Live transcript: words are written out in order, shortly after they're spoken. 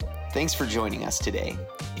Thanks for joining us today.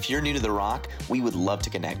 If you're new to The Rock, we would love to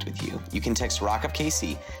connect with you. You can text Rock of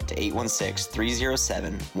KC to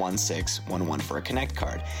 816-307-1611 for a Connect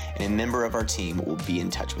card, and a member of our team will be in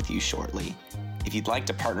touch with you shortly. If you'd like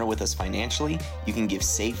to partner with us financially, you can give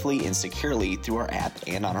safely and securely through our app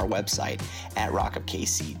and on our website at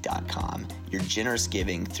rockofkc.com. Your generous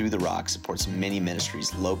giving through The Rock supports many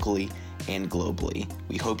ministries locally and globally.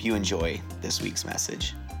 We hope you enjoy this week's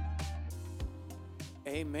message.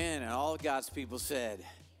 Amen. And all of God's people said,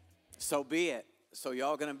 so be it. So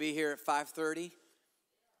y'all going to be here at 5:30?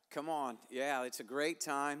 Come on. Yeah, it's a great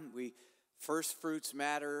time. First fruits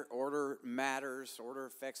matter. Order matters. Order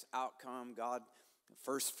affects outcome.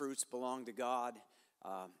 First fruits belong to God.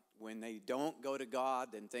 When they don't go to God,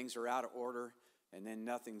 then things are out of order, and then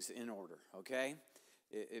nothing's in order, okay?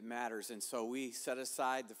 It matters. And so we set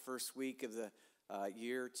aside the first week of the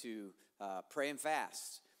year to pray and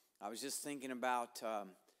fast. I was just thinking about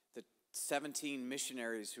the 17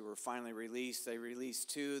 missionaries who were finally released. They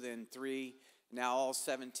released 2, then 3. Now all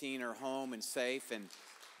 17 are home and safe and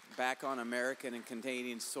back on American and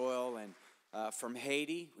Canadian soil. And from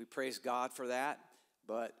Haiti, we praise God for that.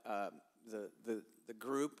 But the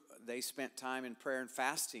group, they spent time in prayer and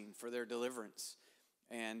fasting for their deliverance.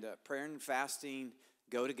 And prayer and fasting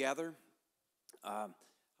go together. I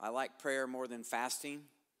like prayer more than fasting.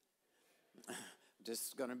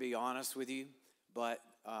 Just going to be honest with you, but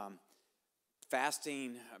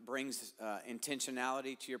fasting brings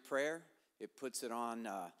intentionality to your prayer. It puts it on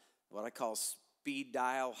what I call speed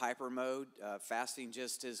dial hyper mode. Fasting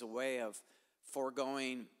just is a way of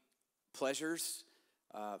foregoing pleasures.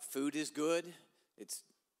 Food is good. It's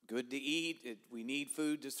good to eat. We need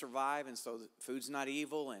food to survive, and so food's not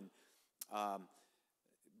evil.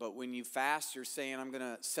 But when you fast, you're saying, I'm going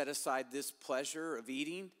to set aside this pleasure of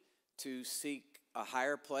eating to seek a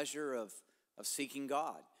higher pleasure of seeking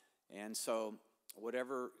God. And so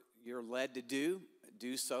whatever you're led to do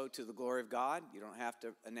so to the glory of God. You don't have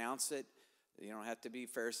to announce it. You don't have to be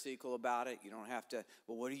pharisaical about it. You don't have to,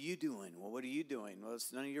 well, what are you doing? Well, what are you doing? Well,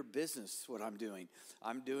 it's none of your business what I'm doing.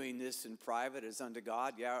 I'm doing this in private as unto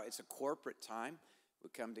God. Yeah, it's a corporate time. We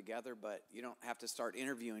come together, but you don't have to start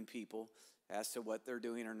interviewing people as to what they're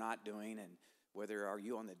doing or not doing, and whether are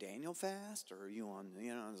you on the Daniel fast or are you on,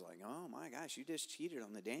 I was like, oh my gosh, you just cheated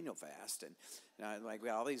on the Daniel fast. And like we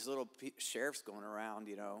got all these little sheriffs going around,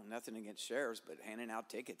 nothing against sheriffs, but handing out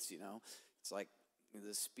tickets, It's like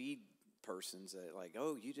the speed persons that like,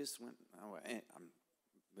 oh, you just went, I'm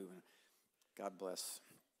moving. God bless.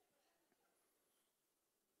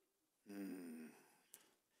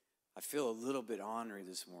 I feel a little bit ornery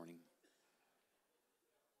this morning.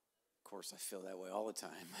 Of course, I feel that way all the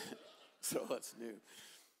time. So what's new?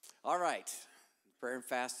 All right. Prayer and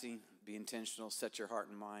fasting. Be intentional. Set your heart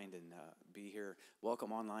and mind and be here.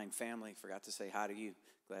 Welcome, online family. Forgot to say hi to you.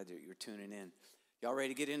 Glad that you're tuning in. Y'all ready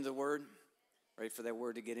to get into the Word? Ready for that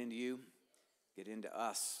Word to get into you? Get into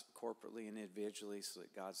us corporately and individually so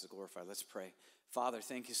that God's glorified. Let's pray. Father,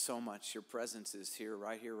 thank you so much. Your presence is here,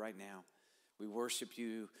 right now. We worship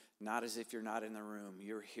you not as if you're not in the room.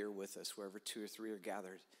 You're here with us wherever 2 or 3 are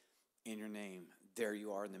gathered in your name. There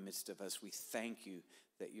you are in the midst of us. We thank you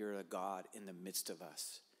that you're a God in the midst of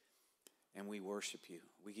us. And we worship you.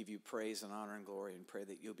 We give you praise and honor and glory and pray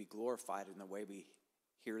that you'll be glorified in the way we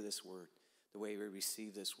hear this word, the way we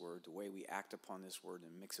receive this word, the way we act upon this word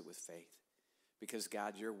and mix it with faith. Because,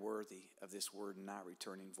 God, you're worthy of this word not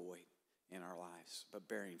returning void in our lives, but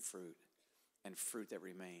bearing fruit and fruit that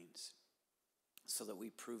remains so that we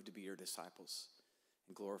prove to be your disciples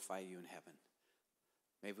and glorify you in heaven.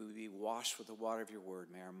 May we be washed with the water of your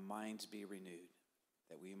word. May our minds be renewed,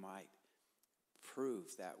 that we might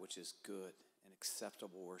prove that which is good and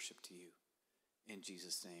acceptable worship to you. In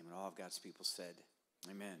Jesus' name. And all of God's people said,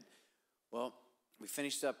 amen. Well, we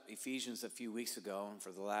finished up Ephesians a few weeks ago, and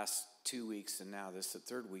for the last 2 weeks, and now this is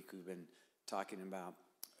the 3rd week, we've been talking about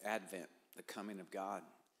Advent, the coming of God,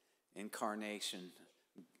 incarnation,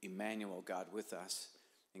 Emmanuel, God with us.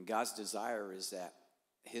 And God's desire is that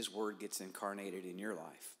his word gets incarnated in your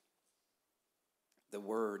life. The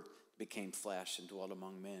word became flesh and dwelt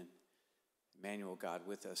among men. Emmanuel, God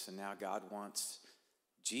with us. And now God wants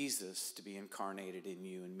Jesus to be incarnated in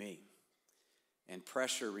you and me. And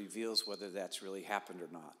pressure reveals whether that's really happened or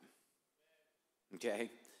not.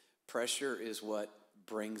 Okay? Pressure is what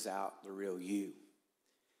brings out the real you.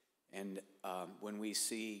 And when we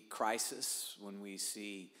see crisis, when we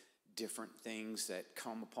see different things that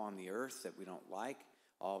come upon the earth that we don't like,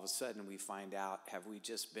 all of a sudden we find out, have we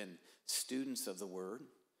just been students of the word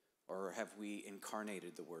or have we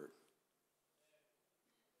incarnated the word?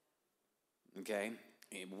 Okay?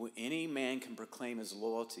 Any man can proclaim his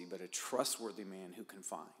loyalty, but a trustworthy man who can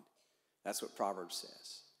find. That's what Proverbs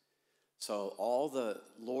says. So all the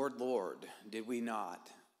Lord, Lord, did we not?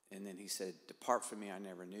 And then he said, depart from me, I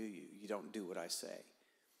never knew you. You don't do what I say.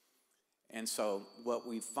 And so what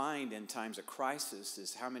we find in times of crisis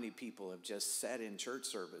is how many people have just sat in church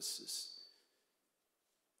services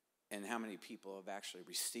and how many people have actually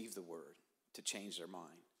received the word to change their mind.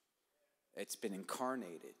 It's been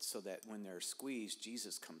incarnated so that when they're squeezed,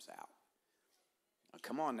 Jesus comes out. Now,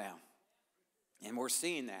 come on now. And we're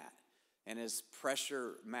seeing that. And as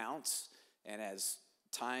pressure mounts and as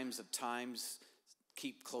times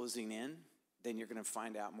keep closing in, then you're going to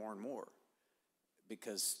find out more and more.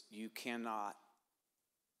 Because you cannot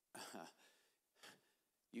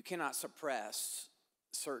suppress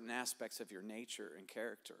certain aspects of your nature and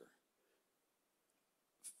character.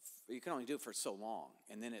 You can only do it for so long,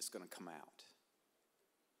 and then it's going to come out.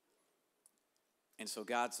 And so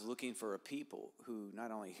God's looking for a people who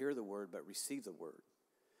not only hear the word, but receive the word.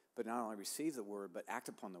 But not only receive the word, but act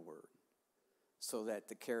upon the word. So that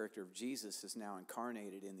the character of Jesus is now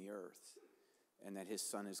incarnated in the earth. And that his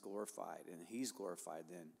son is glorified. And he's glorified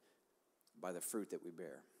then by the fruit that we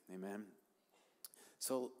bear. Amen.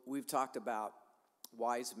 So we've talked about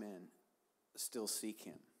wise men still seek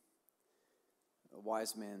him.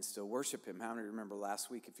 Wise men still worship him. How many remember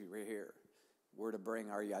last week, if you were here, we're to bring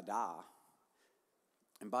our yada.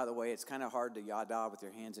 And by the way, it's kind of hard to yada with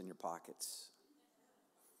your hands in your pockets.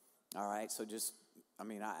 All right, so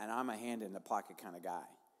I'm a hand in the pocket kind of guy.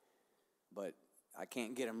 But I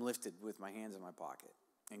can't get them lifted with my hands in my pocket.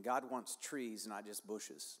 And God wants trees, not just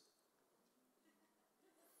bushes.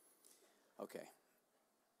 Okay.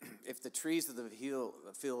 If the trees of the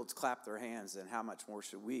fields clap their hands, then how much more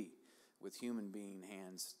should we, with human being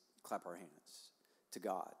hands, clap our hands to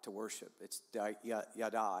God, to worship? It's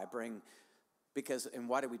yada. I bring, and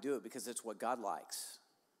why do we do it? Because it's what God likes.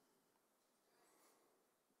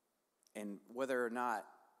 And whether or not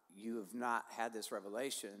you have not had this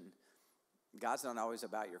revelation, God's not always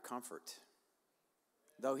about your comfort.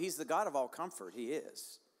 Though he's the God of all comfort, he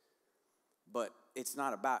is. But it's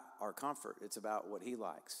not about our comfort. It's about what he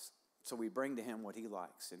likes. So we bring to him what he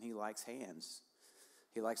likes. And he likes hands.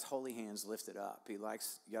 He likes holy hands lifted up. He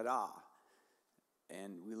likes yada.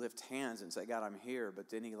 And we lift hands and say, God, I'm here. But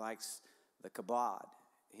then he likes the kabod.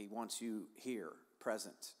 He wants you here,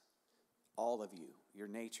 present. All of you, your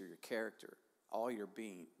nature, your character, all your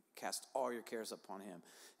being. Cast all your cares upon him.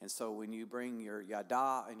 And so when you bring your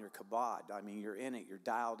yada and your kabod, you're in it, you're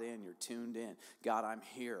dialed in, you're tuned in. God, I'm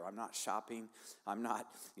here. I'm not shopping. I'm not,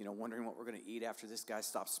 wondering what we're going to eat after this guy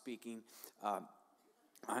stops speaking. I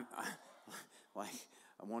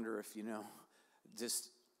wonder if,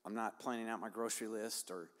 I'm not planning out my grocery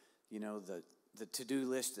list or, the to-do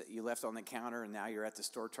list that you left on the counter and now you're at the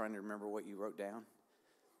store trying to remember what you wrote down.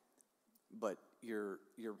 But you're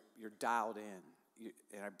dialed in.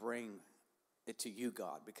 And I bring it to you,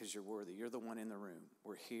 God, because you're worthy. You're the one in the room.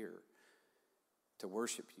 We're here to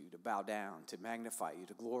worship you, to bow down, to magnify you,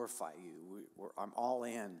 to glorify you. I'm all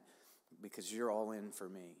in because you're all in for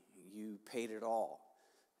me. You paid it all.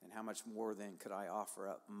 And how much more then could I offer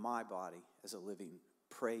up my body as a living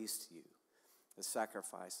praise to you, the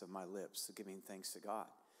sacrifice of my lips, the giving thanks to God.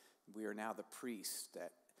 We are now the priests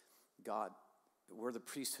that God. We're the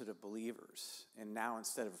priesthood of believers. And now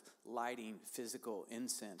instead of lighting physical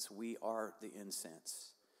incense, we are the incense.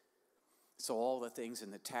 So all the things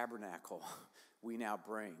in the tabernacle, we now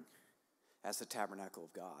bring as the tabernacle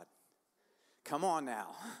of God. Come on now.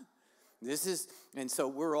 And so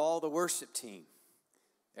we're all the worship team.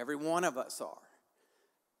 Every one of us are.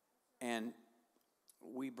 And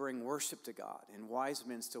we bring worship to God. And wise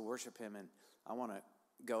men still worship him. And I want to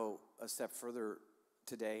go a step further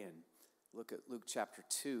today and look at Luke chapter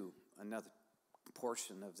 2, another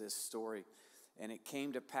portion of this story. And it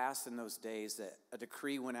came to pass in those days that a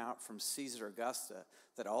decree went out from Caesar Augusta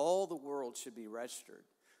that all the world should be registered.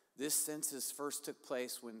 This census first took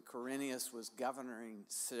place when Quirinius was governing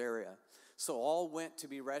Syria. So all went to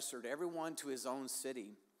be registered, everyone to his own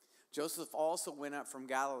city. Joseph also went up from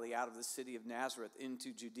Galilee out of the city of Nazareth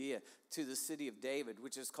into Judea to the city of David,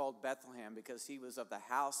 which is called Bethlehem, because he was of the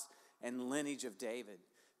house and lineage of David,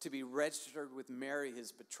 to be registered with Mary,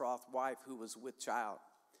 his betrothed wife, who was with child.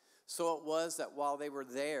 So it was that while they were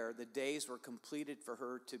there, the days were completed for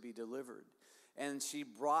her to be delivered. And she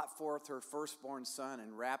brought forth her firstborn son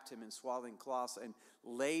and wrapped him in swaddling cloths and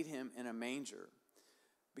laid him in a manger,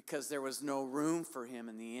 because there was no room for him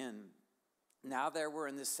in the inn. Now there were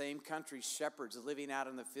in the same country shepherds living out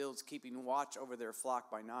in the fields, keeping watch over their flock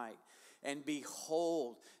by night. And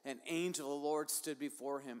behold, an angel of the Lord stood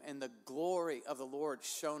before him, and the glory of the Lord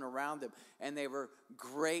shone around them, and they were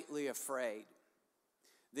greatly afraid.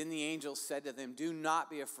 Then the angel said to them, do not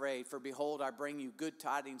be afraid, for behold, I bring you good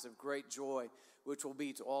tidings of great joy, which will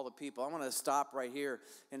be to all the people. I want to stop right here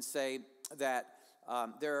and say that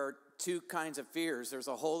there are two kinds of fears. There's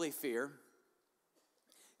a holy fear,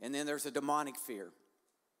 and then there's a demonic fear.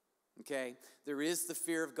 Okay? There is the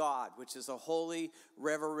fear of God, which is a holy,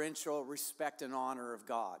 reverential respect and honor of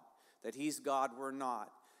God, that he's God, we're not.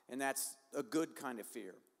 And that's a good kind of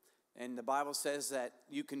fear. And the Bible says that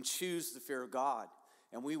you can choose the fear of God.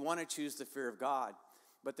 And we want to choose the fear of God.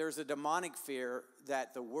 But there's a demonic fear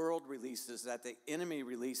that the world releases, that the enemy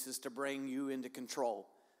releases to bring you into control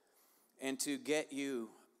and to get you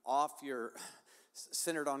off your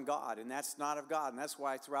centered on God. And that's not of God. And that's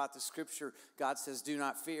why throughout the scripture, God says, do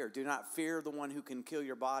not fear. Do not fear the one who can kill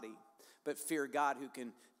your body, but fear God who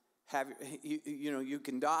can have, you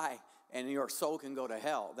can die and your soul can go to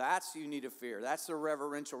hell. That's you need to fear. That's the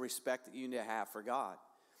reverential respect that you need to have for God.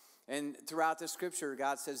 And throughout the scripture,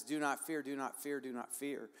 God says, do not fear, do not fear, do not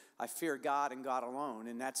fear. I fear God and God alone.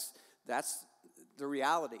 And that's the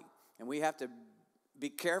reality. And we have to be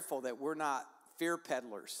careful that we're not fear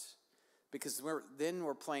peddlers, because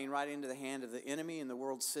we're playing right into the hand of the enemy and the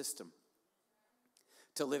world system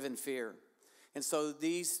to live in fear. And so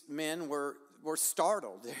these men were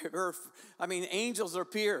startled. Angels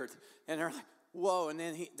appeared, and they're like, whoa. And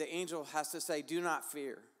then the angel has to say, do not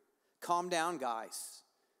fear. Calm down, guys.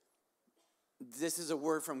 This is a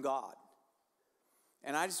word from God.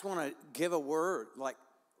 And I just want to give a word, like,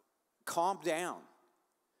 calm down.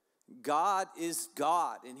 God is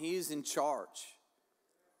God, and he is in charge.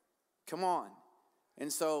 Come on.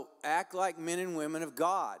 And so act like men and women of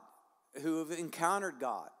God who have encountered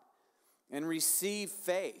God and received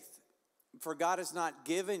faith. For God has not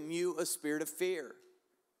given you a spirit of fear.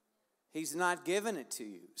 He's not given it to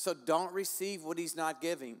you. So don't receive what he's not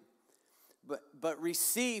giving. But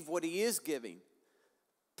receive what he is giving.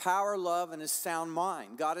 Power, love, and a sound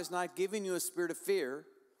mind. God has not given you a spirit of fear,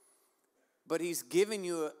 but he's given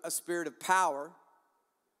you a spirit of power.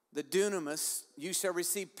 The dunamis, you shall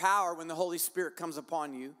receive power when the Holy Spirit comes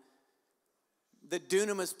upon you. The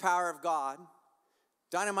dunamis power of God.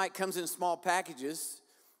 Dynamite comes in small packages.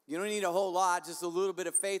 You don't need a whole lot, just a little bit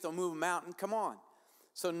of faith will move a mountain. Come on.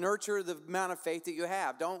 So nurture the amount of faith that you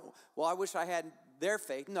have. I wish I had their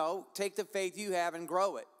faith. No, take the faith you have and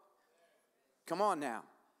grow it. Come on now.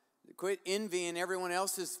 Quit envying everyone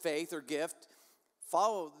else's faith or gift.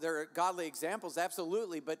 Follow their godly examples,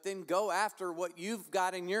 absolutely, but then go after what you've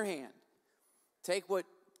got in your hand. Take what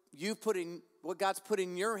God's put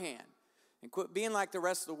in your hand, and quit being like the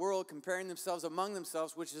rest of the world, comparing themselves among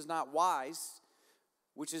themselves, which is not wise,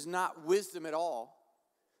 which is not wisdom at all,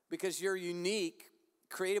 because you're unique,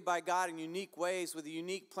 created by God in unique ways with a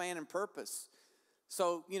unique plan and purpose.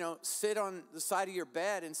 So, sit on the side of your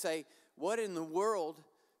bed and say, what in the world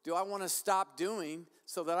do I want to stop doing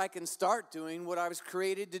so that I can start doing what I was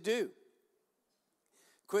created to do?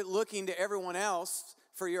 Quit looking to everyone else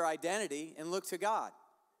for your identity and look to God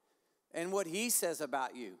and what he says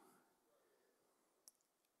about you.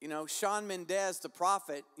 Shawn Mendes, the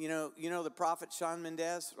prophet, the prophet Shawn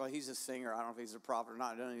Mendes? Well, he's a singer. I don't know if he's a prophet or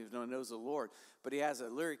not. I don't even know if he knows the Lord. But he has a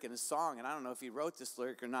lyric in his song, and I don't know if he wrote this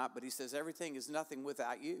lyric or not, but he says, everything is nothing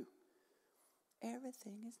without you.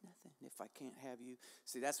 Everything is nothing if I can't have you.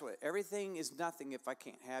 See, that's what, everything is nothing if I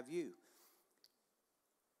can't have you.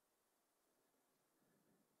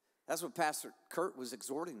 That's what Pastor Kurt was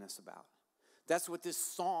exhorting us about. That's what this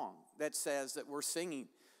song that says that we're singing.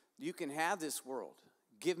 You can have this world.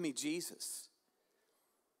 Give me Jesus.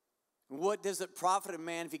 What does it profit a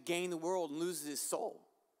man if he gain the world and loses his soul?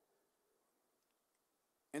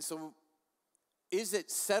 And so, is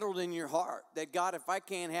it settled in your heart that, God, if I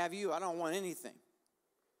can't have you, I don't want anything?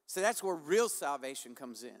 So that's where real salvation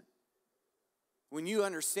comes in. When you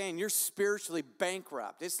understand you're spiritually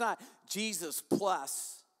bankrupt. It's not Jesus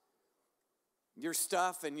plus your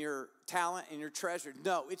stuff and your talent and your treasure.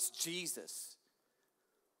 No, it's Jesus.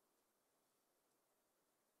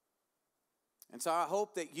 And so I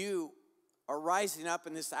hope that you are rising up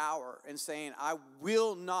in this hour and saying, I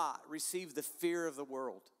will not receive the fear of the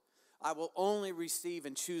world. I will only receive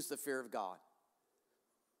and choose the fear of God.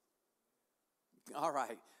 All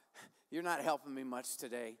right. You're not helping me much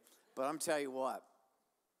today, but I'm telling you what.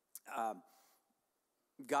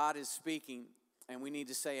 God is speaking, and we need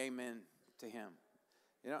to say amen to him.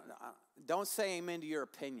 Don't say amen to your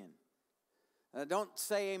opinion. Don't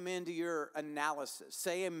say amen to your analysis.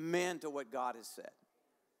 Say amen to what God has said.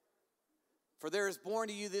 For there is born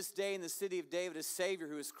to you this day in the city of David a Savior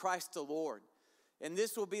who is Christ the Lord. And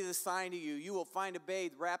this will be the sign to you. You will find a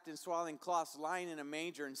babe wrapped in swaddling cloths lying in a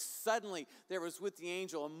manger. And suddenly there was with the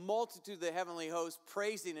angel a multitude of the heavenly host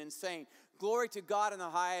praising and saying, Glory to God in the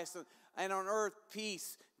highest, and on earth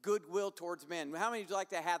peace, goodwill towards men. How many would you like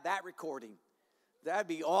to have that recording? That'd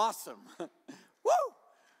be awesome. Woo!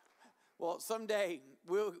 Well, someday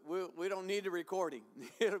we don't need a recording.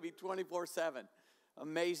 It'll be 24/7.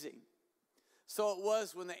 Amazing. So it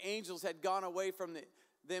was when the angels had gone away from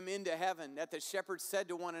them into heaven that the shepherds said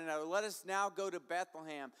to one another, Let us now go to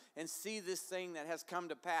Bethlehem and see this thing that has come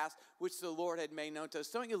to pass, which the Lord had made known to us.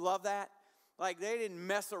 Don't you love that? Like they didn't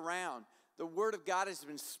mess around. The word of God has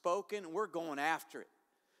been spoken. We're going after it.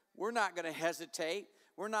 We're not going to hesitate.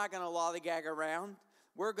 We're not going to lollygag around.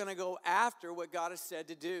 We're going to go after what God has said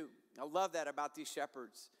to do. I love that about these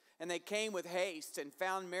shepherds. And they came with haste and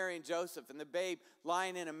found Mary and Joseph and the babe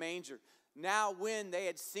lying in a manger. Now when they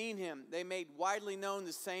had seen him, they made widely known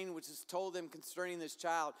the saying which is told them concerning this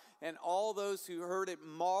child. And all those who heard it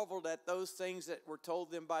marveled at those things that were told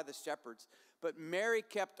them by the shepherds. But Mary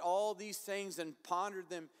kept all these things and pondered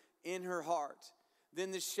them in her heart.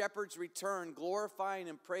 Then the shepherds returned, glorifying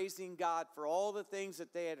and praising God for all the things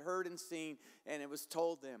that they had heard and seen, and it was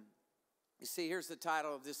told them. You see, here's the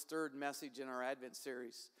title of this third message in our Advent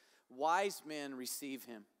series. Wise men receive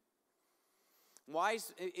him.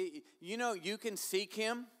 You can seek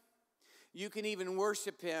him. You can even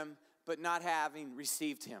worship him, but not having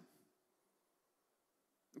received him.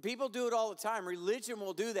 People do it all the time. Religion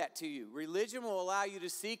will do that to you. Religion will allow you to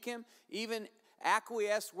seek him, even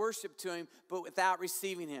acquiesce worship to him, but without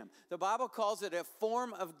receiving him. The Bible calls it a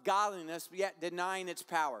form of godliness, yet denying its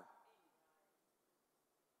power.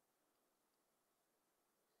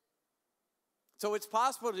 So it's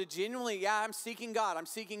possible to genuinely, I'm seeking God.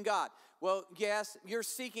 Well, yes, you're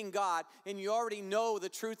seeking God, and you already know the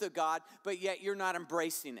truth of God, but yet you're not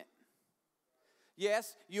embracing it.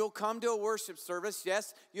 Yes, you'll come to a worship service.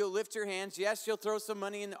 Yes, you'll lift your hands. Yes, you'll throw some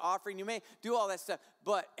money in the offering. You may do all that stuff,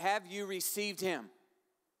 but have you received him?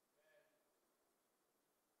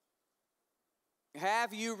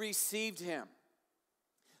 Have you received him?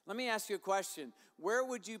 Let me ask you a question. Where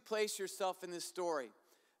would you place yourself in this story?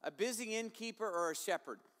 A busy innkeeper or a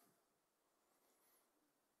shepherd?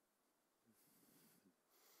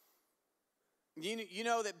 You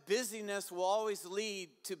know that busyness will always lead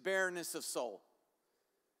to barrenness of soul.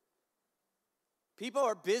 People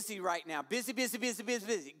are busy right now. Busy.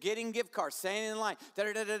 Getting gift cards, standing in line,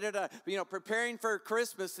 preparing for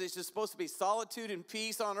Christmas. It's just supposed to be solitude and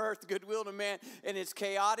peace on earth, goodwill to man. And it's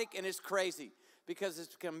chaotic and it's crazy because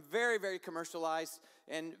it's become very, very commercialized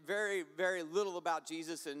and very, very little about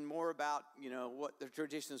Jesus and more about, what the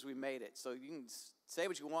traditions we made it. So you can say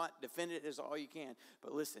what you want, defend it as all you can.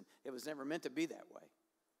 But listen, it was never meant to be that way.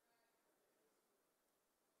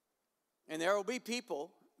 And there will be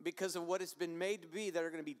people, because of what it's been made to be, that are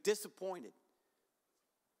going to be disappointed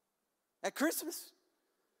at Christmas.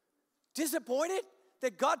 Disappointed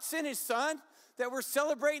that God sent his son, that we're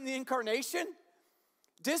celebrating the incarnation.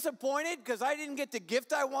 Disappointed because I didn't get the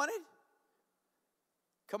gift I wanted.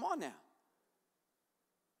 Come on now.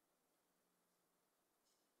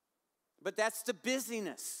 But that's the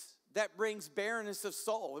busyness that brings barrenness of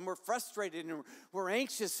soul. And we're frustrated and we're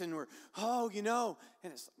anxious and we're, and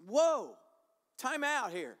it's, whoa. Time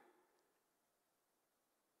out here.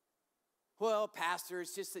 Well, Pastor,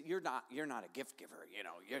 it's just that you're not a gift giver.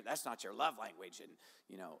 That's not your love language. And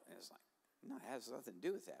it's like, no, it has nothing to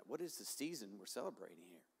do with that. What is the season we're celebrating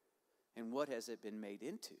here? And what has it been made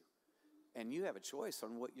into? And you have a choice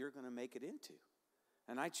on what you're going to make it into.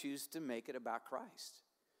 And I choose to make it about Christ.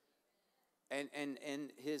 And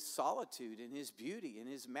his solitude and his beauty and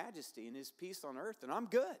his majesty and his peace on earth. And I'm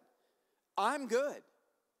good. I'm good.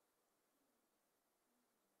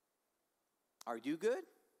 Are you good?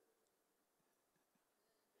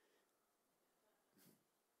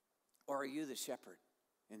 Or are you the shepherd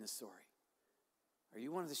in the story? Are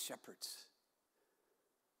you one of the shepherds?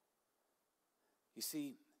 You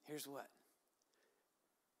see, here's what.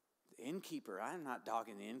 The innkeeper, I'm not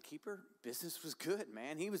dogging the innkeeper. Business was good,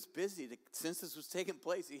 man. He was busy. The census was taking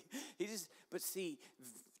place. But see,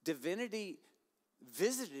 divinity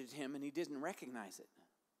visited him and he didn't recognize it.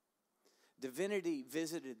 Divinity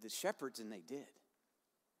visited the shepherds and they did.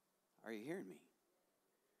 Are you hearing me?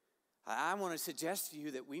 I want to suggest to you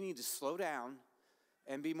that we need to slow down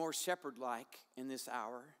and be more shepherd-like in this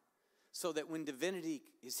hour so that when divinity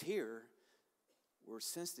is here, we're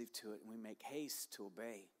sensitive to it and we make haste to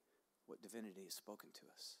obey what divinity has spoken to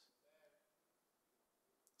us.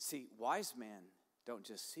 See, wise men don't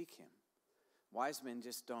just seek him. Wise men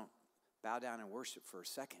just don't bow down and worship for a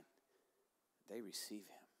second, they receive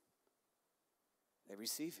him. They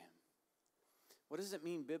receive him. What does it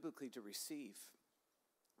mean biblically to receive?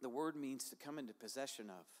 The word means to come into possession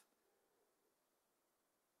of,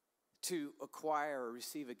 to acquire or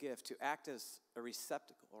receive a gift, to act as a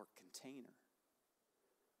receptacle or container,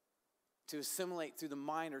 to assimilate through the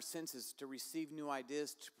mind or senses, to receive new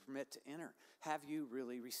ideas, to permit to enter. Have you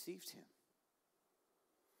really received him?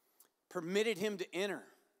 Permitted him to enter,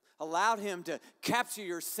 allowed him to capture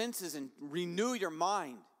your senses and renew your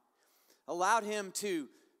mind, allowed him to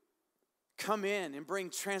come in and bring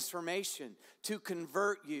transformation, to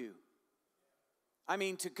convert you.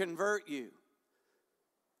 To convert you.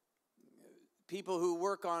 People who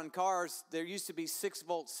work on cars, there used to be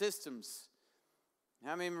 6-volt systems.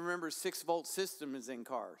 How many remember 6-volt systems in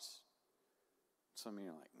cars? Some of you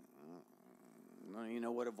are like, well, you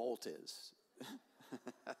know what a volt is.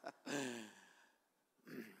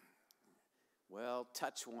 Well,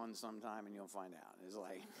 touch one sometime and you'll find out. It's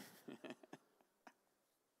like,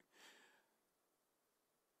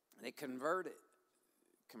 they convert it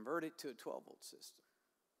to a 12-volt system.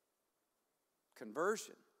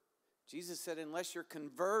 Conversion. Jesus said, unless you're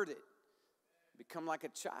converted, become like a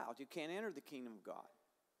child, you can't enter the kingdom of God.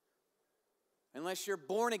 Unless you're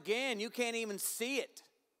born again, you can't even see it.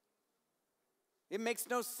 It makes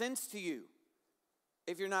no sense to you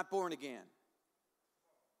if you're not born again.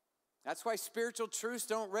 That's why spiritual truths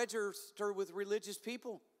don't register with religious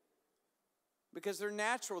people. Because they're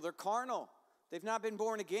natural, they're carnal. They've not been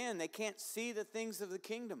born again. They can't see the things of the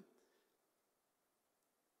kingdom.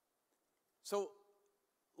 So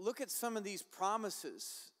look at some of these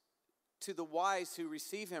promises to the wise who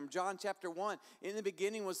receive him. John chapter 1, in the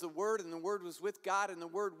beginning was the Word, and the Word was with God, and the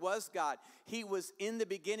Word was God. He was in the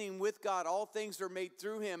beginning with God. All things were made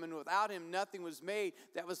through him, and without him nothing was made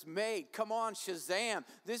that was made. Come on, Shazam.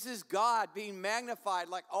 This is God being magnified.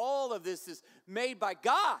 Like all of this is made by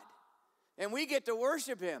God. And we get to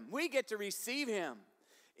worship him. We get to receive him.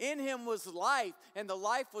 In him was life, and the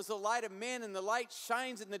life was the light of men, and the light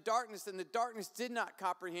shines in the darkness, and the darkness did not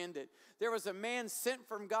comprehend it. There was a man sent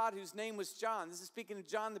from God whose name was John. This is speaking of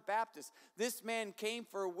John the Baptist. This man came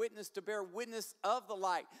for a witness, to bear witness of the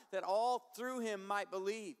light, that all through him might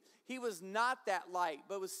believe. He was not that light,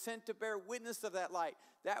 but was sent to bear witness of that light.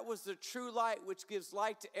 That was the true light which gives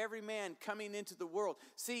light to every man coming into the world.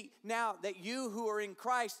 See, now that you who are in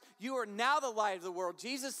Christ, you are now the light of the world.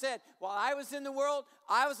 Jesus said, while I was in the world,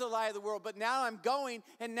 I was the light of the world, but now I'm going,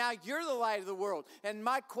 and now you're the light of the world. And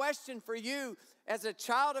my question for you, as a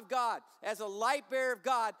child of God, as a light bearer of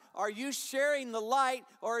God, are you sharing the light,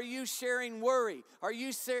 or are you sharing worry? Are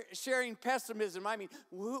you sharing pessimism?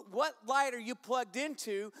 What light are you plugged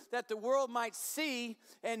into that the world might see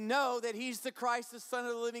and know that he's the Christ, the Son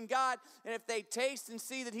of the living God? And if they taste and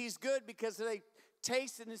see that he's good because they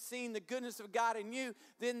tasted and seen the goodness of God in you,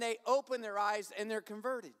 then they open their eyes and they're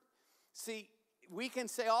converted. See, we can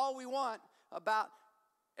say all we want about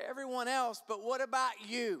everyone else, but what about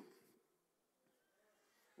you?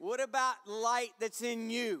 What about light that's in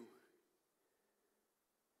you?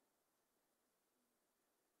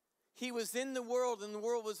 He was in the world, and the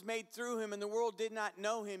world was made through him, and the world did not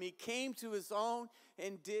know him. He came to his own,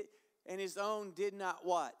 and his own did not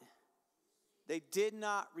what? They did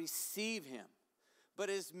not receive him. But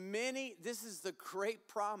as many, this is the great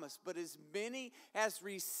promise, but as many as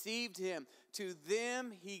received him, to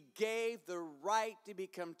them he gave the right to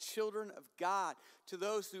become children of God, to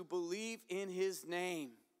those who believe in his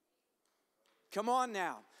name. Come on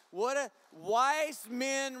now. What a wise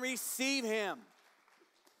men receive him,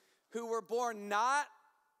 who were born not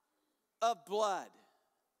of blood.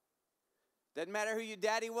 Doesn't matter who your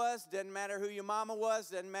daddy was, doesn't matter who your mama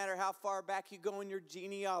was, doesn't matter how far back you go in your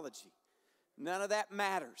genealogy. None of that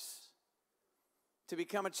matters. To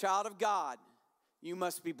become a child of God, you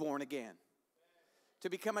must be born again. To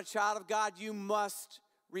become a child of God, you must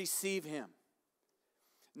receive him.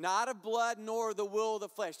 Not of blood nor the will of the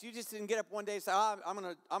flesh. You just didn't get up one day and say,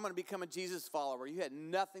 I'm gonna become a Jesus follower. You had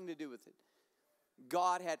nothing to do with it.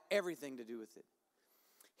 God had everything to do with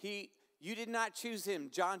it. You did not choose him.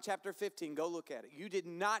 John chapter 15, go look at it. You did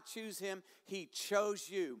not choose him. He chose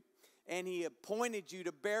you. And he appointed you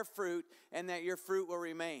to bear fruit, and that your fruit will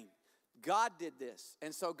remain. God did this.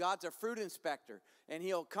 And so God's a fruit inspector. And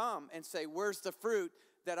he'll come and say, where's the fruit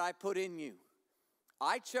that I put in you?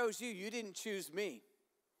 I chose you. You didn't choose me.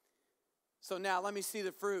 So now let me see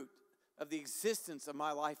the fruit of the existence of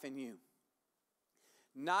my life in you.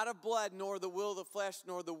 Not of blood, nor the will of the flesh,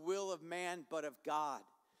 nor the will of man, but of God.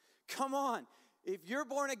 Come on. If you're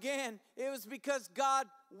born again, it was because God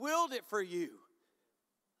willed it for you.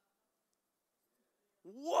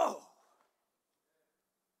 Whoa.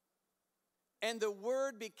 And the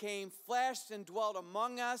Word became flesh and dwelt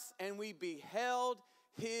among us, and we beheld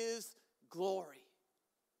his glory.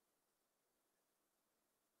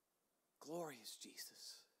 Glorious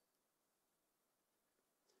Jesus.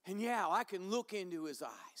 And yeah, I can look into his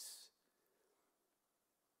eyes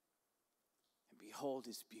and behold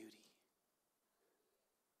his beauty.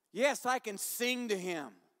 Yes, I can sing to him.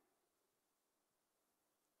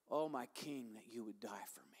 Oh, my King, that you would die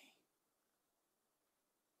for me.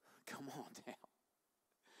 Come on now.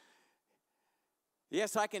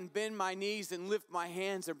 Yes, I can bend my knees and lift my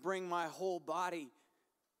hands and bring my whole body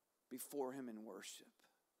before him in worship.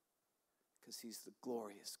 Because he's the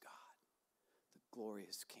glorious God, the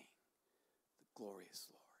glorious King, the glorious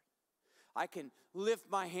Lord. I can lift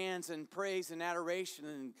my hands in praise and adoration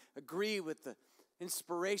and agree with the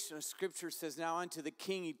inspiration of Scripture says, now unto the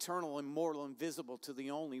King, eternal, immortal, invisible, to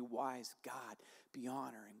the only wise God, be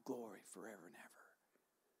honor and glory forever and ever.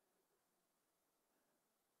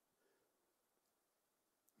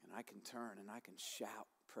 And I can turn and I can shout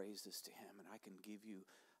praises to him, and I can give you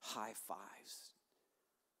high fives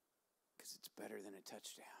because it's better than a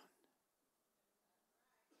touchdown.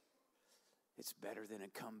 It's better than a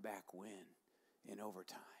comeback win in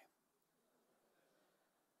overtime.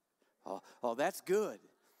 Oh, that's good.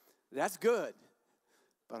 That's good.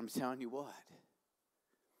 But I'm telling you what,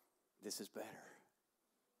 this is better.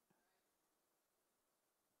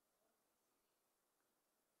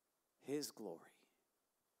 His glory.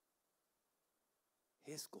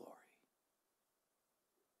 His glory.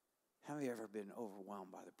 How many of you ever been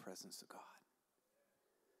overwhelmed by the presence of God?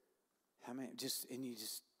 How many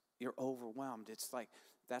you're overwhelmed. It's like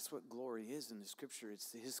that's what glory is in the Scripture.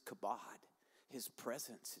 It's his kabod, his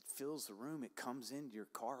presence. It fills the room. It comes into your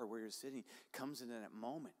car where you're sitting, comes into that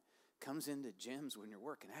moment, comes into gyms when you're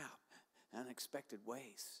working out, unexpected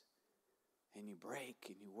ways. And you break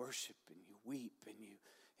and you worship and you weep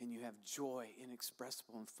and you have joy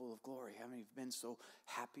inexpressible and full of glory. How many have been so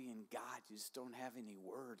happy in God you just don't have any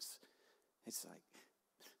words? It's like,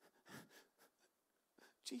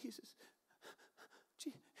 Jesus,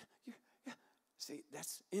 see,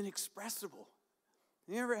 that's inexpressible.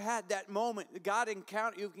 You ever had that moment,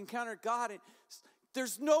 you've encountered God, and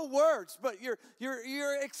there's no words, but you're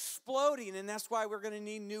exploding, and that's why we're going to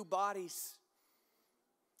need new bodies.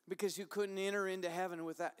 Because you couldn't enter into heaven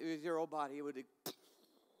with your old body.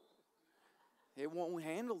 It won't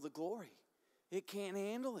handle the glory. It can't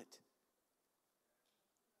handle it.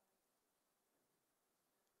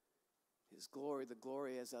 His glory, the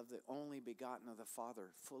glory as of the only begotten of the Father,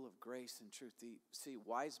 full of grace and truth. See,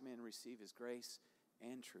 wise men receive his grace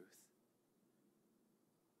and truth.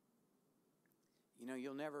 You know,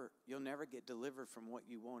 you'll never get delivered from what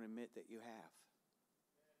you won't admit that you have.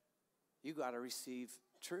 You got to receive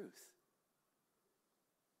truth.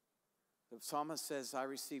 The psalmist says, I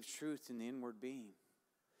receive truth in the inward being.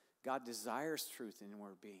 God desires truth in the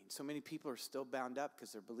inward being. So many people are still bound up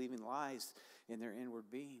because they're believing lies in their inward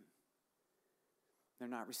being. They're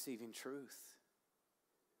not receiving truth.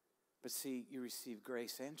 But see, you receive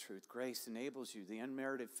grace and truth. Grace enables you. The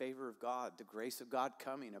unmerited favor of God, the grace of God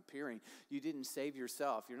coming, appearing. You didn't save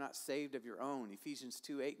yourself. You're not saved of your own. Ephesians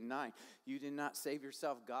 2:8-9. You did not save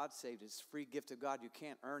yourself. God saved. It's a free gift of God. You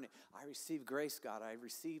can't earn it. I receive grace, God. I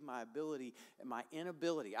receive my ability and my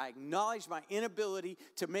inability. I acknowledge my inability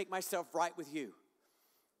to make myself right with you.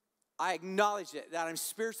 I acknowledge it, that I'm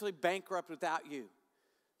spiritually bankrupt without you.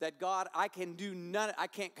 That God, I can do none, I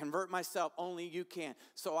can't convert myself, only you can.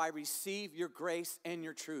 So I receive your grace and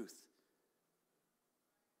your truth.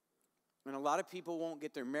 And a lot of people won't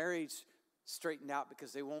get their marriage straightened out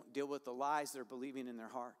because they won't deal with the lies they're believing in their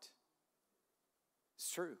heart.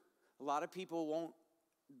 It's true. A lot of people won't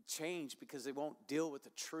change because they won't deal with the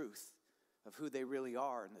truth of who they really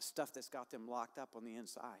are and the stuff that's got them locked up on the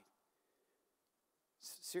inside.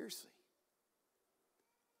 Seriously.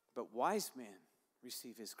 But wise men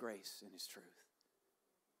receive his grace and his truth.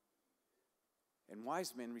 And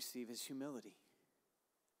wise men receive his humility.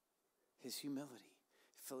 His humility.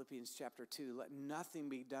 Philippians chapter 2, let nothing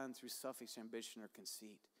be done through selfish ambition or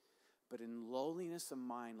conceit, but in lowliness of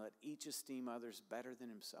mind, let each esteem others better than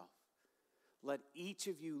himself. Let each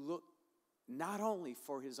of you look not only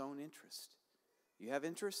for his own interest. You have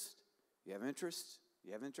interest? You have interest?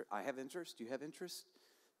 You have interest? I have interest? You have interest?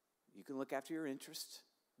 You can look after your interest.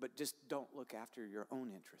 But just don't look after your own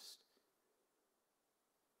interest.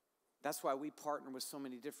 That's why we partner with so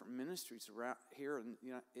many different ministries around here in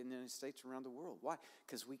the United States, around the world. Why?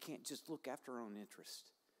 Because we can't just look after our own interest.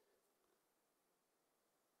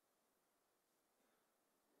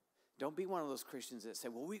 Don't be one of those Christians that say,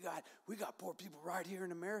 well, we got poor people right here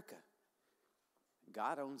in America.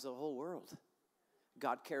 God owns the whole world.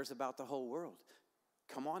 God cares about the whole world.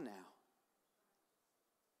 Come on now.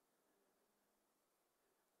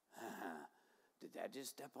 Did that just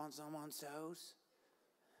step on someone's toes?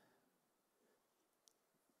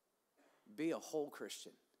 Be a whole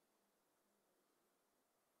Christian.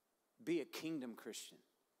 Be a kingdom Christian.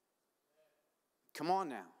 Come on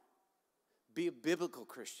now. Be a biblical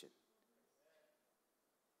Christian.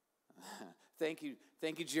 Thank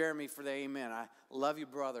you, Jeremy, for the amen. I love you,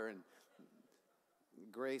 brother, and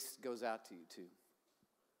grace goes out to you too.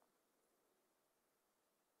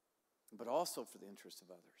 But also for the interest of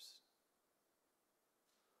others.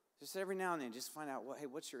 Just every now and then, just find out, hey,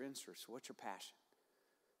 what's your interest? What's your passion?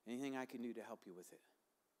 Anything I can do to help you with it?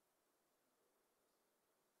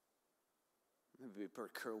 It would be a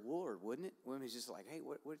pretty cool word, wouldn't it? Women's just like, hey,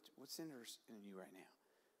 what's interesting in you right now?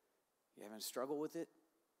 You having a struggle with it?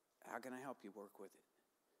 How can I help you work with it?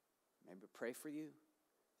 Maybe pray for you.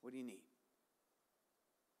 What do you need?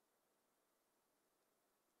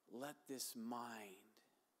 Let this mind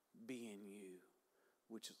be in you,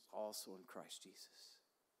 which is also in Christ Jesus.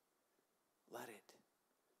 Let it.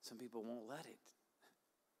 Some people won't let it.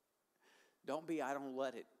 Don't be I don't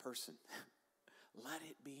let it person. Let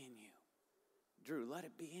it be in you. Drew, let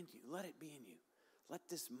it be in you. Let it be in you. Let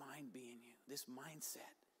this mind be in you, this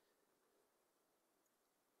mindset.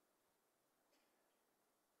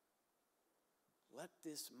 Let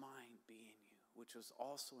this mind be in you, which was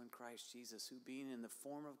also in Christ Jesus, who being in the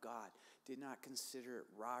form of God, did not consider it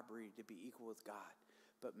robbery to be equal with God,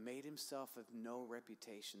 but made himself of no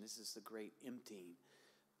reputation. This is the great emptying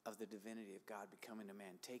of the divinity of God, becoming a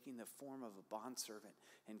man, taking the form of a bondservant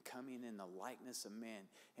and coming in the likeness of men,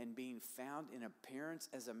 and being found in appearance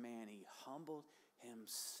as a man, he humbled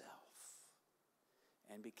himself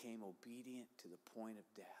and became obedient to the point of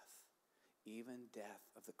death, even death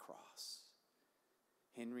of the cross.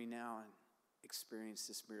 Henry Nouwen experienced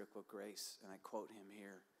this miracle of grace, and I quote him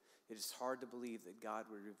here. It is hard to believe that God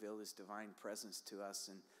would reveal his divine presence to us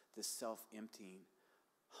in this self-emptying,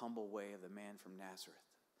 humble way of the man from Nazareth.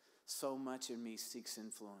 So much in me seeks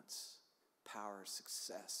influence, power,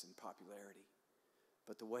 success, and popularity.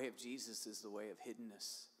 But the way of Jesus is the way of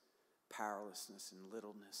hiddenness, powerlessness, and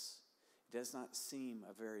littleness. It does not seem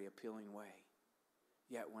a very appealing way.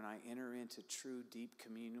 Yet when I enter into true, deep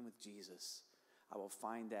communion with Jesus, I will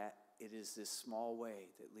find that it is this small way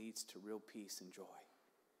that leads to real peace and joy.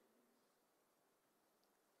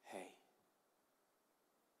 Hey,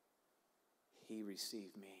 he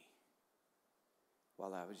received me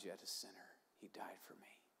while I was yet a sinner. He died for me.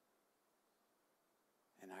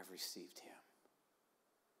 And I've received him.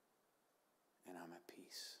 And I'm at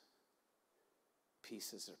peace.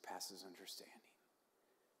 Peace that surpasses understanding.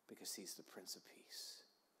 Because he's the Prince of Peace.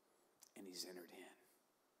 And he's entered in.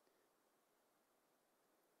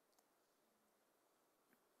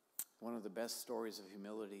 One of the best stories of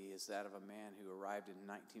humility is that of a man who arrived in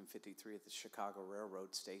 1953 at the Chicago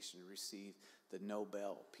Railroad Station to receive the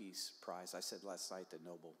Nobel Peace Prize. I said last night the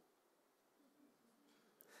Nobel.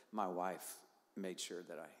 My wife made sure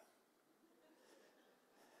that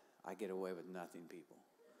I get away with nothing, people.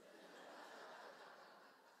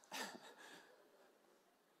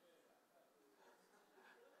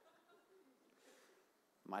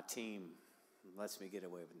 My team lets me get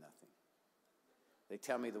away with nothing. They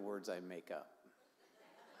tell me the words I make up.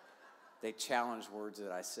 They challenge words that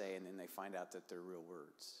I say, and then they find out that they're real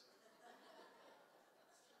words.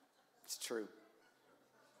 It's true.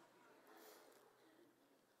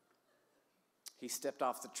 He stepped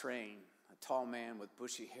off the train, a tall man with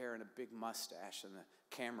bushy hair and a big mustache, and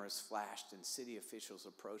the cameras flashed, and city officials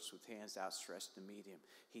approached with hands outstretched to meet him.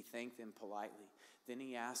 He thanked them politely. Then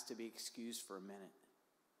he asked to be excused for a minute.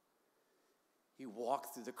 He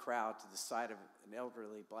walked through the crowd to the side of an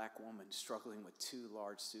elderly black woman struggling with 2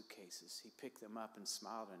 large suitcases. He picked them up and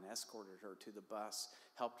smiled and escorted her to the bus,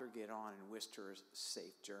 helped her get on, and wished her a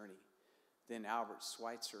safe journey. Then Albert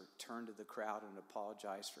Schweitzer turned to the crowd and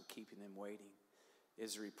apologized for keeping them waiting. It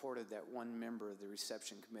is reported that one member of the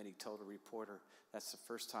reception committee told a reporter, "That's the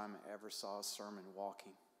first time I ever saw a sermon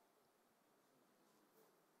walking."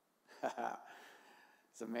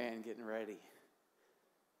 It's a man getting ready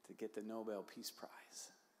to get the Nobel Peace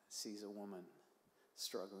Prize, sees a woman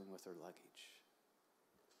struggling with her luggage.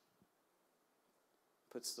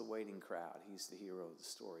 Puts the waiting crowd. He's the hero of the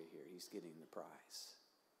story here. He's getting the prize.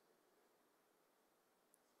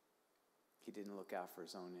 He didn't look out for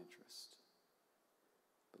his own interest,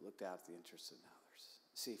 but looked out for the interests of others.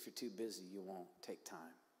 See, if you're too busy, you won't take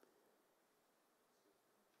time.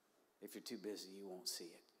 If you're too busy, you won't see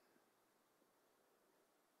it.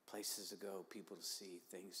 Places to go, people to see,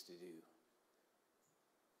 things to do.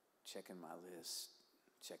 Checking my list,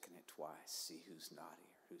 checking it twice, see who's naughty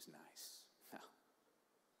or who's nice. No.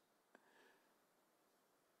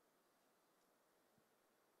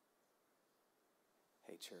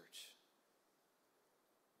 Hey, church,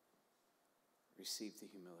 receive the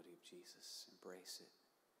humility of Jesus, embrace it,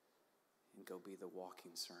 and go be the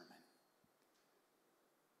walking sermon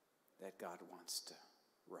that God wants to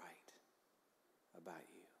write about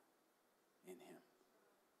you in him.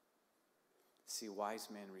 See, wise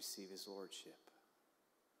men receive his lordship.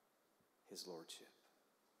 His lordship.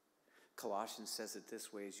 Colossians says it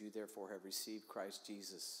this way: as you therefore have received Christ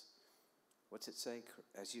Jesus. What's it say?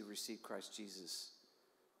 As you receive Christ Jesus.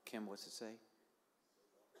 Kim, what's it say?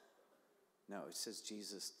 No, it says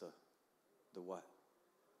Jesus the what?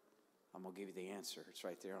 I'm going to give you the answer. It's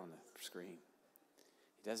right there on the screen.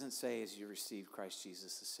 It doesn't say as you receive Christ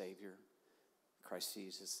Jesus the Savior, Christ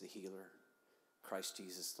Jesus the healer, Christ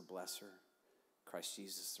Jesus the blesser, Christ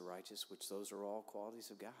Jesus the righteous, which those are all qualities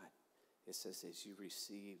of God. It says as you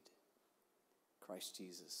received Christ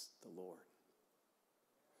Jesus the Lord.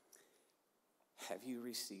 Have you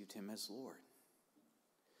received him as Lord?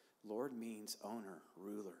 Lord means owner,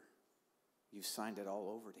 ruler. You've signed it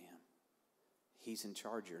all over to him. He's in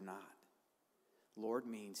charge, you're not. Lord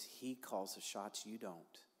means he calls the shots, you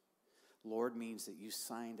don't. Lord means that you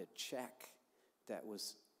signed a check that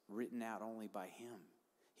was written out only by him.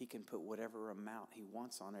 He can put whatever amount he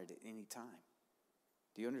wants on it at any time.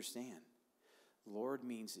 Do you understand? Lord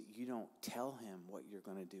means that you don't tell him what you're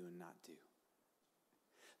going to do and not do.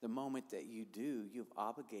 The moment that you do, you've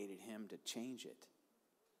obligated him to change it.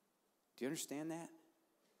 Do you understand that?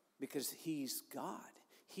 Because he's God.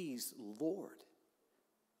 He's Lord.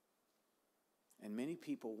 And many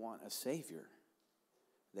people want a savior.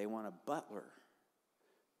 They want a butler.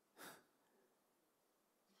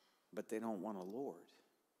 But they don't want a Lord.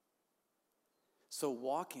 So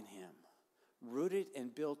walk in him, rooted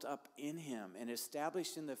and built up in him, and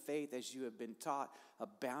established in the faith as you have been taught,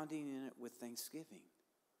 abounding in it with thanksgiving.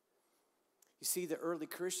 You see, the early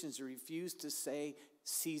Christians refused to say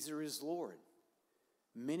Caesar is Lord.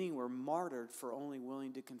 Many were martyred for only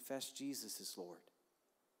willing to confess Jesus as Lord.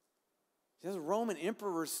 The Roman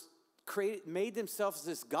emperors made themselves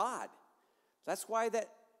this God. That's why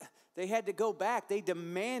they had to go back. They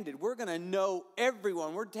demanded, we're going to know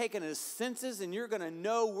everyone. We're taking a census and you're going to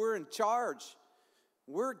know we're in charge.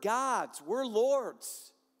 We're gods. We're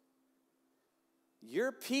lords.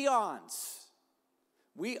 You're peons.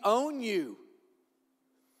 We own you.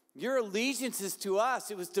 Your allegiance is to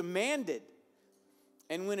us. It was demanded.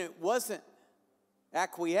 And when it wasn't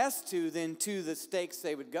acquiesced to, then to the stakes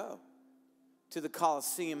they would go. To the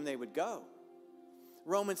Colosseum they would go.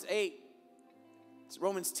 Romans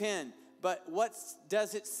 10. But what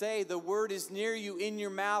does it say? The word is near you, in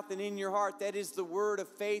your mouth and in your heart. That is the word of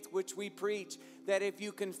faith which we preach. That if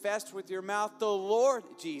you confess with your mouth the Lord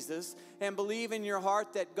Jesus and believe in your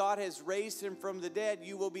heart that God has raised him from the dead,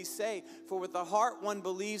 you will be saved. For with the heart one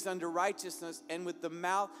believes unto righteousness, and with the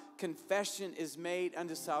mouth confession is made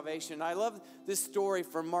unto salvation. I love this story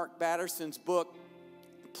from Mark Batterson's book,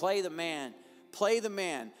 Play the Man. Play the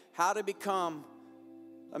man. How to become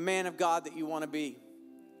a man of God that you want to be.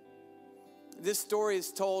 This story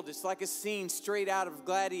is told, it's like a scene straight out of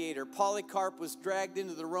Gladiator. Polycarp was dragged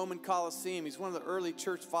into the Roman Colosseum. He's one of the early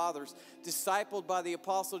church fathers, discipled by the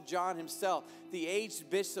Apostle John himself. The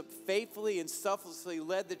aged bishop faithfully and selflessly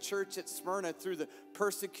led the church at Smyrna through the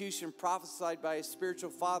persecution prophesied by his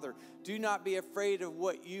spiritual father. Do not be afraid of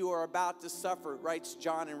what you are about to suffer, writes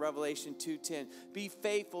John in Revelation 2:10. Be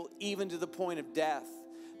faithful even to the point of death.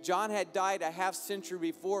 John had died a half century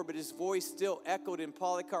before, but his voice still echoed in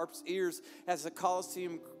Polycarp's ears as the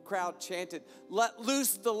Colosseum crowd chanted, "Let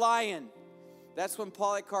loose the lion." That's when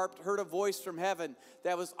Polycarp heard a voice from heaven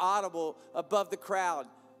that was audible above the crowd.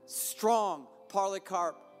 Strong,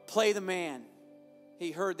 Polycarp, play the man.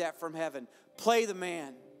 He heard that from heaven. Play the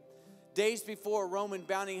man. Days before, Roman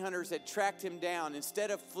bounty hunters had tracked him down. Instead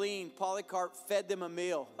of fleeing, Polycarp fed them a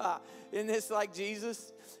meal. Isn't this like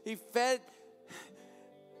Jesus? He fed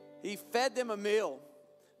them a meal.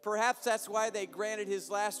 Perhaps that's why they granted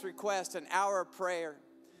his last request, an hour of prayer.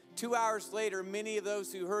 2 hours later, many of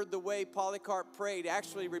those who heard the way Polycarp prayed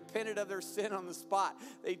actually repented of their sin on the spot.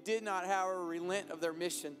 They did not, however, relent of their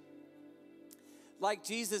mission. Like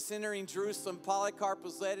Jesus entering Jerusalem, Polycarp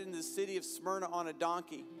was led into the city of Smyrna on a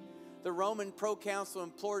donkey. The Roman proconsul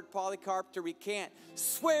implored Polycarp to recant.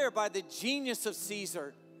 Swear by the genius of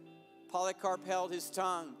Caesar. Polycarp held his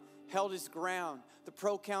tongue, held his ground. The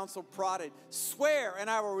proconsul prodded. Swear, and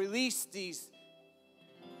I will release thee.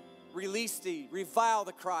 Revile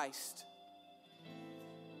the Christ.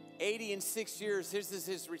 80 and 6 years, this is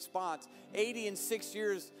his response. 80 and 6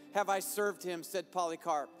 years have I served him, said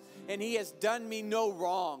Polycarp, and he has done me no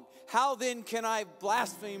wrong. How then can I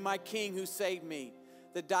blaspheme my king who saved me?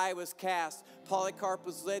 The die was cast. Polycarp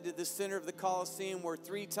was led to the center of the Colosseum, where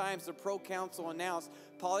 3 times the proconsul announced,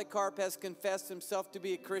 Polycarp has confessed himself to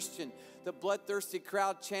be a Christian. The bloodthirsty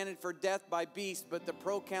crowd chanted for death by beast, but the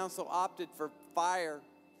proconsul opted for fire.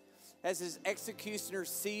 As his executioner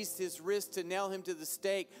seized his wrist to nail him to the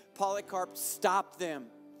stake, Polycarp stopped them.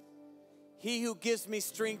 He who gives me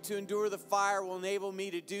strength to endure the fire will enable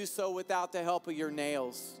me to do so without the help of your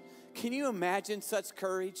nails. Can you imagine such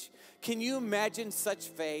courage? Can you imagine such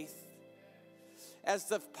faith? As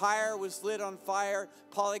the pyre was lit on fire,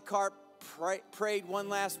 Polycarp prayed one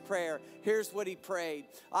last prayer. Here's what he prayed.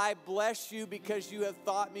 I bless you because you have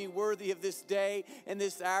thought me worthy of this day and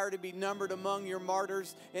this hour to be numbered among your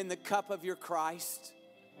martyrs in the cup of your Christ.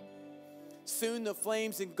 Soon the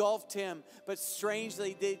flames engulfed him, but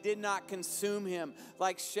strangely they did not consume him.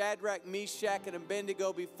 Like Shadrach, Meshach, and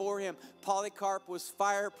Abednego before him, Polycarp was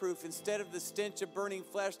fireproof. Instead of the stench of burning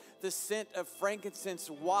flesh, the scent of frankincense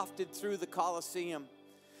wafted through the Colosseum.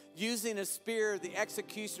 Using a spear, the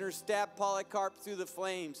executioner stabbed Polycarp through the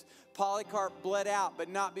flames. Polycarp bled out, but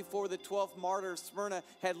not before the 12th martyr of Smyrna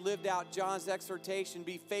had lived out John's exhortation,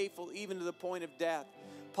 be faithful even to the point of death.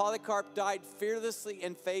 Polycarp died fearlessly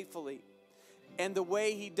and faithfully. And the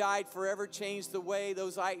way he died forever changed the way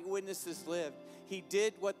those eyewitnesses lived. He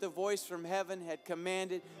did what the voice from heaven had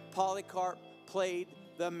commanded. Polycarp played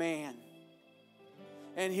the man.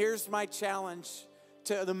 And here's my challenge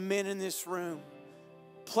to the men in this room.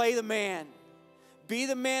 Play the man. Be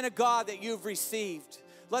the man of God that you've received.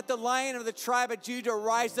 Let the Lion of the tribe of Judah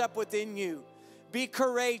rise up within you. Be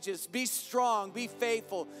courageous, be strong, be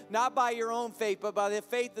faithful, not by your own faith, but by the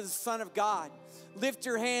faith of the Son of God. Lift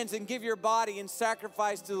your hands and give your body in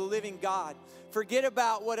sacrifice to the living God. Forget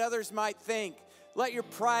about what others might think. Let your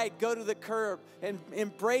pride go to the curb and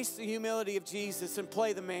embrace the humility of Jesus and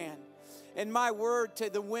play the man. And my word to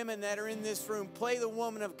the women that are in this room, play the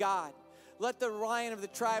woman of God. Let the Lion of the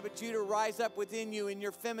tribe of Judah rise up within you in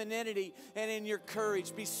your femininity and in your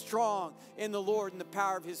courage. Be strong in the Lord and the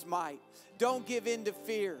power of his might. Don't give in to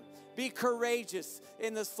fear. Be courageous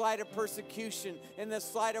in the slight of persecution, in the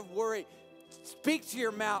slight of worry. Speak to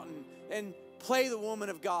your mountain and play the woman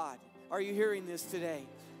of God. Are you hearing this today?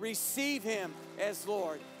 Receive him as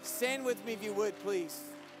Lord. Stand with me if you would, please.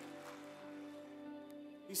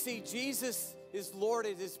 You see, Jesus is Lord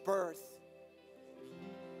at his birth.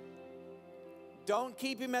 Don't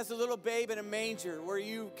keep him as a little babe in a manger where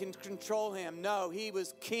you can control him. No, he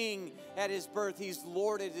was king at his birth. He's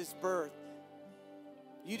Lord at his birth.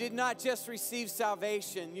 You did not just receive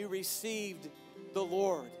salvation, you received the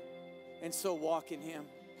Lord. And so walk in him.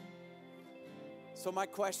 So my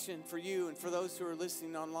question for you and for those who are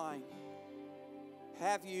listening online,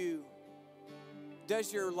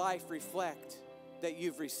 does your life reflect that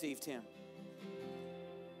you've received him?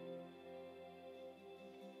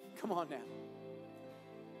 Come on now.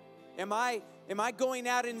 Am I going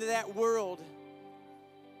out into that world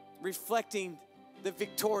reflecting the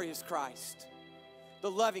victorious Christ,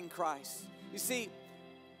 the loving Christ? You see,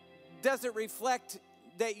 does it reflect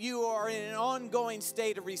that you are in an ongoing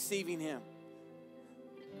state of receiving him?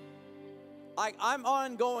 I'm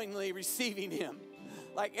ongoingly receiving him.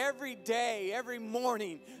 Like every day, every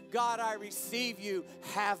morning, God, I receive you.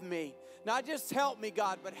 Have me. Not just help me,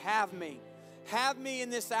 God, but have me. Have me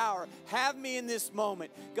in this hour. Have me in this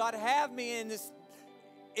moment. God, have me in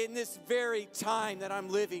this very time that I'm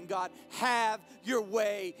living. God, have your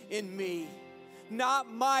way in me.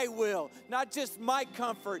 Not my will, not just my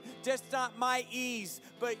comfort, just not my ease,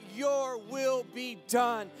 but your will be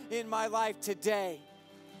done in my life today.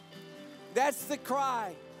 That's the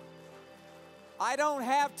cry. I don't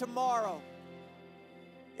have tomorrow.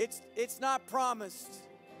 It's not promised.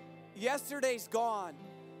 Yesterday's gone.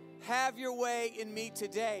 Have your way in me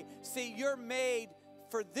today. See, you're made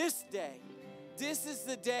for this day. This is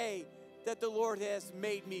the day that the Lord has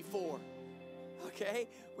made me for. Okay?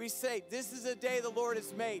 We say, this is the day the Lord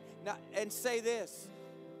has made. Now, and say this.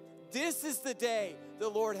 This is the day the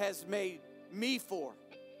Lord has made me for.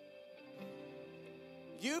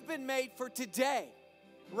 You've been made for today.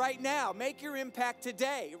 Right now. Make your impact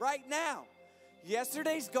today. Right now.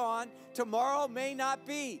 Yesterday's gone. Tomorrow may not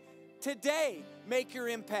be. Today, make your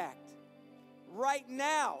impact. Right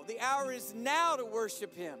now. The hour is now to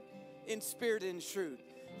worship him in spirit and truth.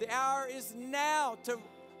 The hour is now to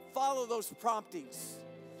follow those promptings.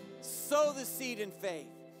 Sow the seed in faith.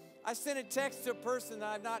 I sent a text to a person that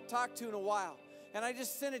I've not talked to in a while. And I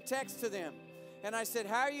just sent a text to them. And I said,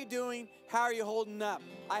 how are you doing? How are you holding up?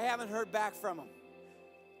 I haven't heard back from them.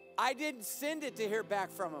 I didn't send it to hear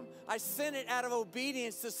back from them. I sent it out of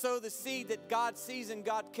obedience to sow the seed that God sees and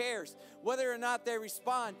God cares. Whether or not they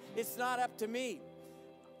respond, it's not up to me.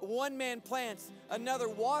 One man plants, another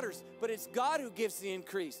waters, but it's God who gives the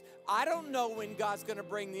increase. I don't know when God's going to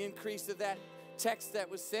bring the increase of that text that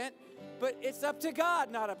was sent, but it's up to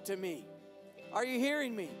God, not up to me. Are you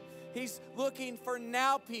hearing me? He's looking for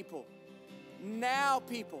now people. Now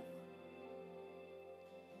people.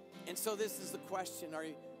 And so this is the question.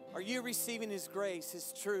 Are you receiving His grace,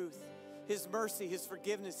 His truth, His mercy, His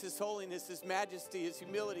forgiveness, His holiness, His majesty, His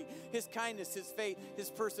humility, His kindness, His faith, His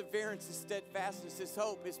perseverance, His steadfastness, His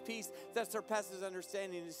hope, His peace that surpasses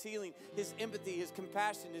understanding, His healing, His empathy, His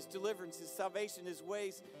compassion, His deliverance, His salvation, His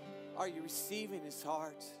ways? Are you receiving His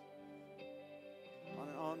heart on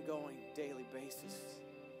an ongoing daily basis?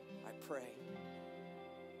 I pray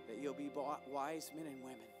that you'll be wise men and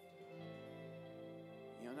women.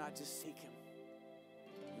 You'll not just seek Him.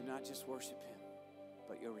 You'll not just worship Him,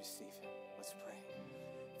 but you'll receive Him. Let's pray.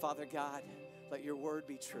 Father God, let your word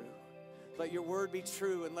be true. Let your word be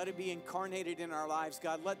true and let it be incarnated in our lives,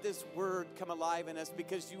 God. Let this word come alive in us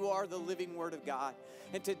because you are the living word of God.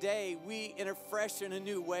 And today, we, in a fresh and a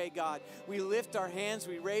new way, God, we lift our hands,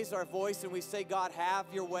 we raise our voice, and we say, God, have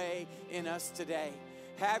your way in us today.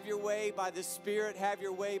 Have your way by the Spirit. Have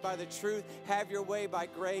your way by the truth. Have your way by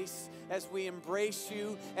grace as we embrace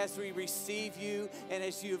you, as we receive you, and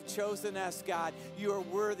as you have chosen us, God. You are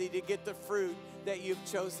worthy to get the fruit that you've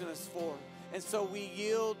chosen us for. And so we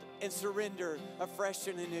yield and surrender afresh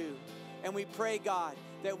and anew. And we pray, God,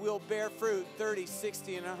 that we'll bear fruit 30,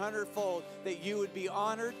 60, and 100-fold, that you would be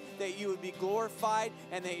honored, that you would be glorified,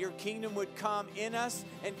 and that your kingdom would come in us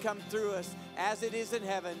and come through us as it is in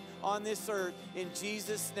heaven on this earth. In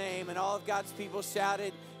Jesus' name. And all of God's people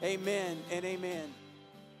shouted, amen and amen.